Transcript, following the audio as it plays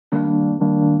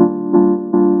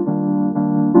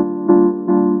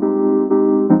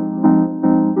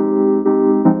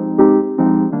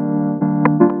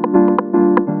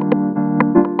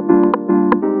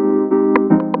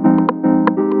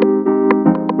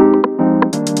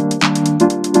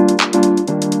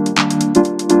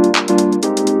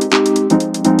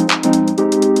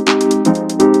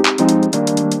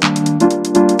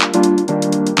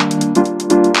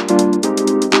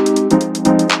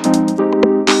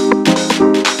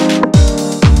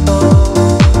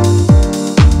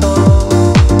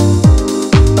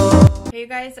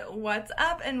What's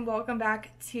up and welcome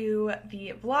back to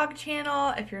the vlog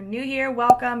channel. If you're new here,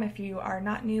 welcome. If you are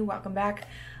not new, welcome back.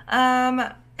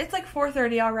 It's like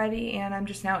 4:30 already and I'm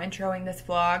just now introing this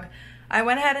vlog. I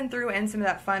went ahead and threw in some of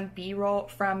that fun b-roll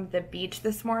from the beach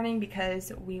this morning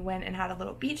because we went and had a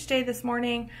little beach day this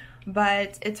morning.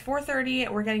 But it's 4:30,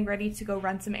 we're getting ready to go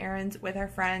run some errands with our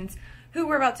friends who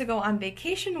we're about to go on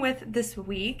vacation with this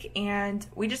week, and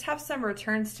we just have some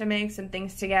returns to make, some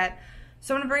things to get.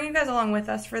 So I'm going to bring you guys along with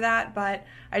us for that, but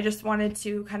I just wanted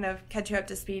to kind of catch you up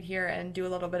to speed here and do a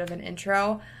little bit of an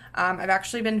intro. I've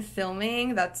actually been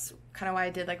filming. That's kind of why I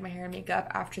did like my hair and makeup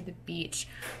after the beach.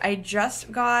 I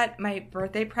just got my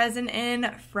birthday present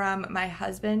in from my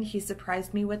husband. He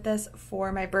surprised me with this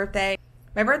for my birthday.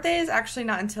 My birthday is actually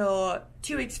not until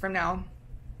 2 weeks from now,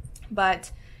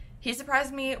 but he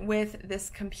surprised me with this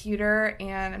computer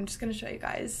and I'm just going to show you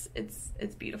guys.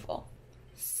 It's beautiful.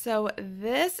 So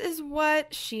this is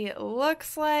what she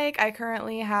looks like. I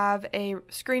currently have a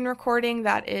screen recording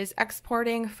that is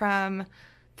exporting from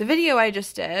the video I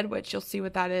just did, which you'll see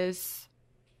what that is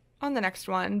on the next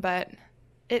one, but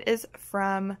it is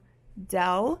from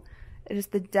Dell. It is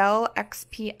the Dell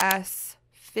XPS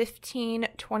 15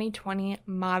 2020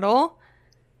 model.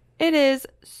 It is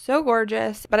so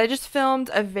gorgeous, but I just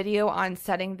filmed a video on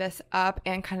setting this up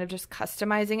and kind of just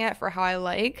customizing it for how I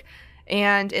like.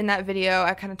 And in that video,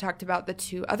 I kind of talked about the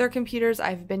two other computers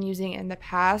I've been using in the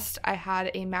past. I had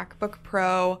a MacBook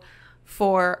Pro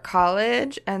for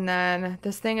college, and then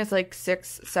this thing is like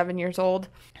 6-7 years old.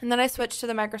 And then I switched to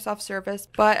the Microsoft Surface,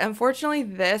 but unfortunately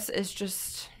this is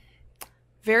just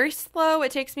very slow.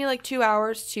 It takes me like 2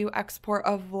 hours to export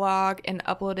a vlog and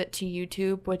upload it to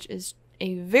YouTube, which is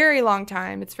a very long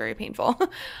time. It's very painful.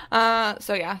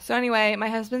 So anyway, my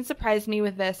husband surprised me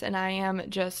with this and I am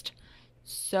just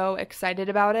so excited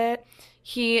about it.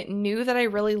 He knew that I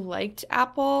really liked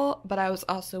Apple, but I was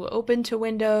also open to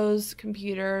Windows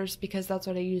computers because that's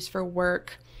what I use for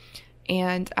work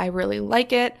and I really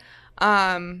like it.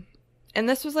 And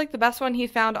this was like the best one he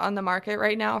found on the market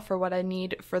right now for what I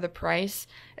need for the price.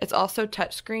 It's also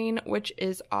touchscreen, which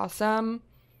is awesome.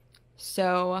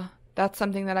 So that's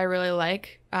something that I really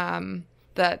like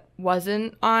that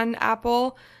wasn't on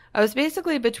Apple. I was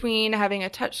basically between having a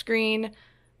touchscreen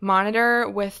monitor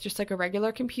with just like a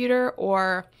regular computer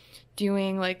or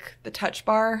doing like the touch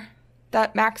bar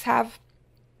that Macs have,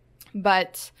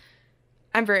 but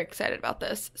I'm very excited about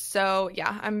this. So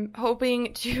yeah, I'm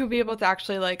hoping to be able to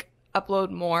actually like upload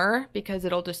more because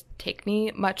it'll just take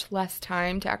me much less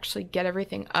time to actually get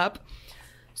everything up.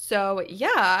 So yeah,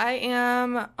 I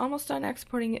am almost done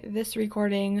exporting this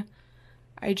recording.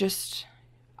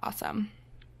 Awesome.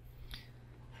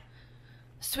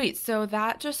 Sweet, so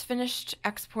that just finished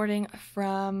exporting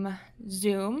from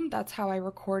Zoom. That's how I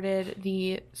recorded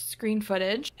the screen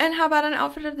footage. And how about an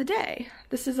outfit of the day?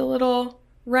 This is a little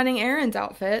running errands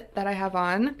outfit that I have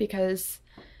on because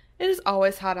it is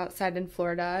always hot outside in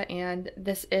Florida, and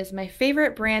this is my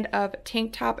favorite brand of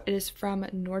tank top. It is from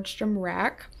Nordstrom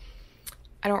Rack.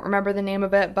 I don't remember the name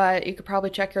of it, but you could probably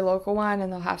check your local one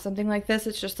and they'll have something like this.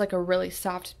 It's just like a really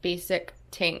soft, basic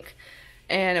tank,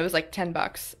 and it was like 10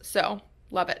 bucks, so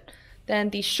love it. Then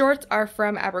these shorts are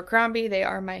from Abercrombie. They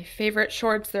are my favorite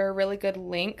shorts. They're a really good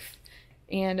length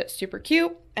and super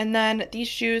cute. And then these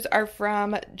shoes are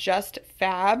from Just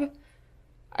Fab.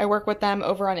 I work with them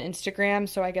over on Instagram,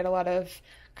 so I get a lot of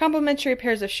complimentary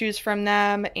pairs of shoes from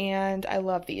them, and I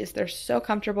love these. They're so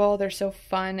comfortable. They're so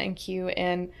fun and cute,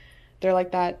 and they're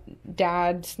like that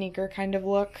dad sneaker kind of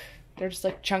look. They're just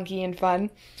like chunky and fun.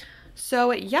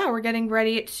 So yeah, we're getting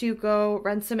ready to go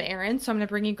run some errands. So I'm going to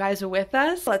bring you guys with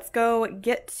us. Let's go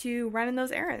get to running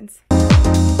those errands.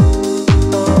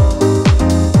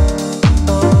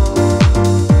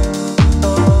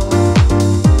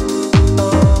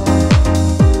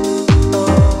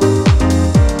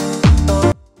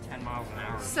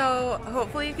 So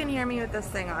hopefully you can hear me with this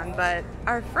thing on, but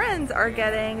our friends are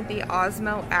getting the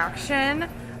Osmo Action.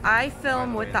 I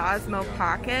film with the Osmo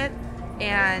Pocket,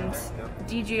 and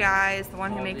DJI is the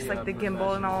one who makes like the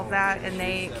gimbal and all of that, and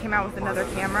they came out with another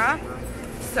camera.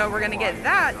 So we're gonna get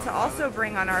that to also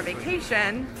bring on our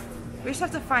vacation. We just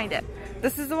have to find it.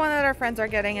 This is the one that our friends are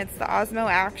getting. It's the Osmo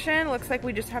Action. Looks like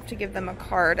we just have to give them a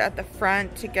card at the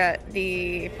front to get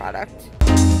the product.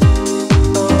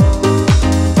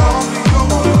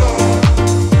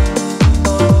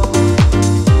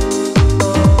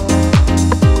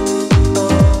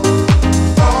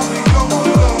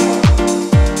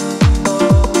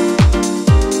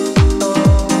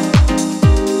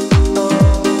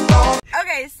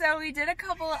 So we did a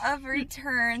couple of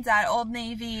returns at Old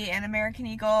Navy and American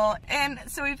Eagle, and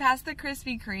so we passed the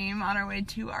Krispy Kreme on our way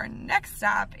to our next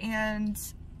stop, and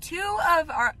two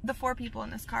of the four people in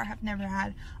this car have never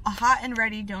had a hot and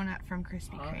ready donut from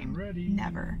Krispy Kreme.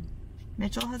 Never.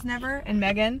 Mitchell has never, and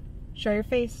Megan, show your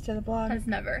face to the vlog. Has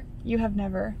never. You have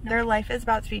never. No. Their life is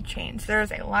about to be changed.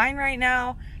 There's a line right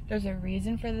now. There's a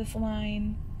reason for this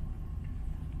line.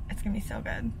 It's gonna be so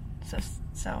good.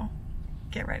 So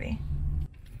get ready.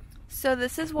 So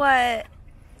this is what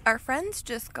our friends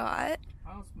just got.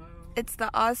 Osmo. It's the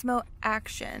Osmo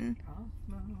Action.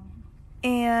 Osmo.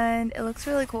 And it looks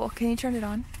really cool. Can you turn it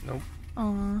on? Nope.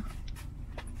 Aww.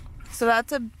 So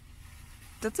that's a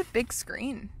big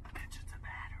screen. That's just a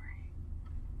battery.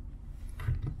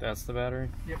 That's the battery?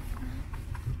 Yep.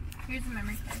 Here's the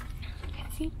memory card.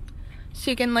 See?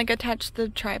 So you can like attach the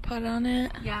tripod on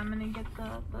it. Yeah, I'm gonna get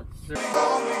the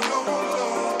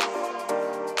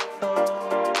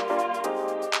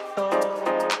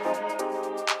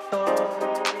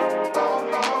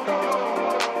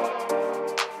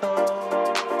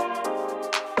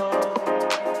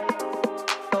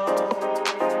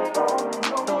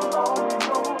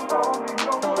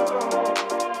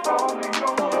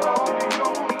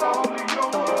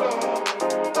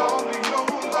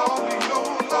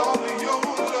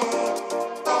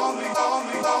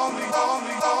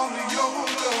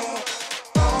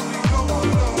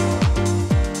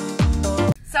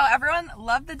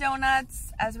Love the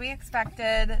donuts, as we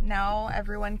expected. Now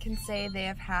everyone can say they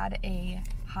have had a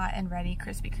hot and ready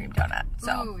Krispy Kreme donut.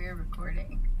 So ooh, we're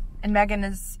recording. And Megan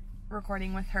is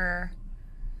recording with her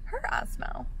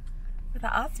Osmo. With the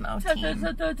Osmo team.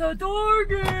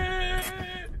 Target!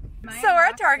 So we're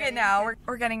at Target now.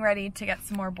 We're getting ready to get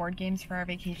some more board games for our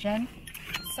vacation.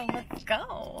 So let's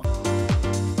go.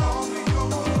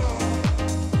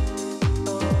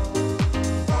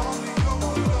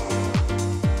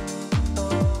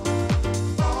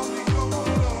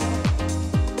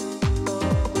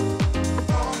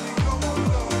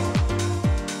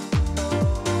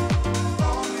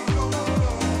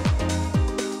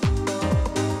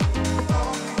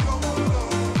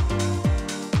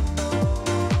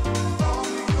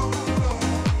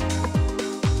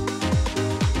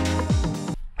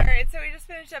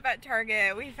 Up at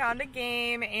Target, we found a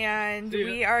game, and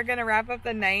we are gonna wrap up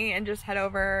the night and just head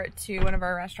over to one of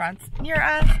our restaurants near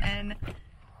us and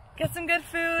get some good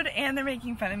food. And they're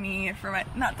making fun of me for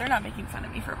they're not making fun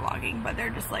of me for vlogging, but they're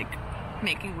just like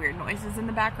making weird noises in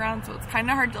the background, so it's kind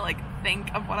of hard to like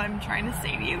think of what I'm trying to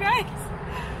say to you guys.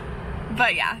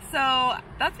 But yeah, so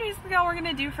that's basically all we're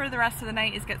gonna do for the rest of the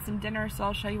night is get some dinner. So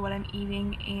I'll show you what I'm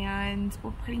eating, and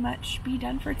we'll pretty much be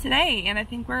done for today. And I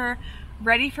think we're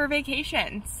ready for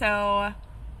vacation, so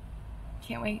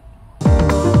can't wait.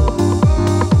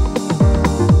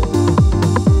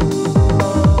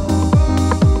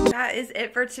 That is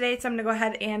it for today, so I'm gonna go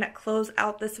ahead and close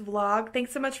out this vlog.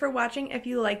 Thanks so much for watching. If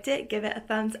you liked it, give it a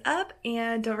thumbs up,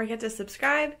 and don't forget to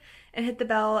subscribe and hit the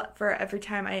bell for every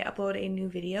time I upload a new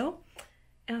video.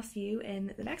 And I'll see you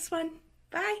in the next one.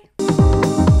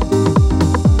 Bye!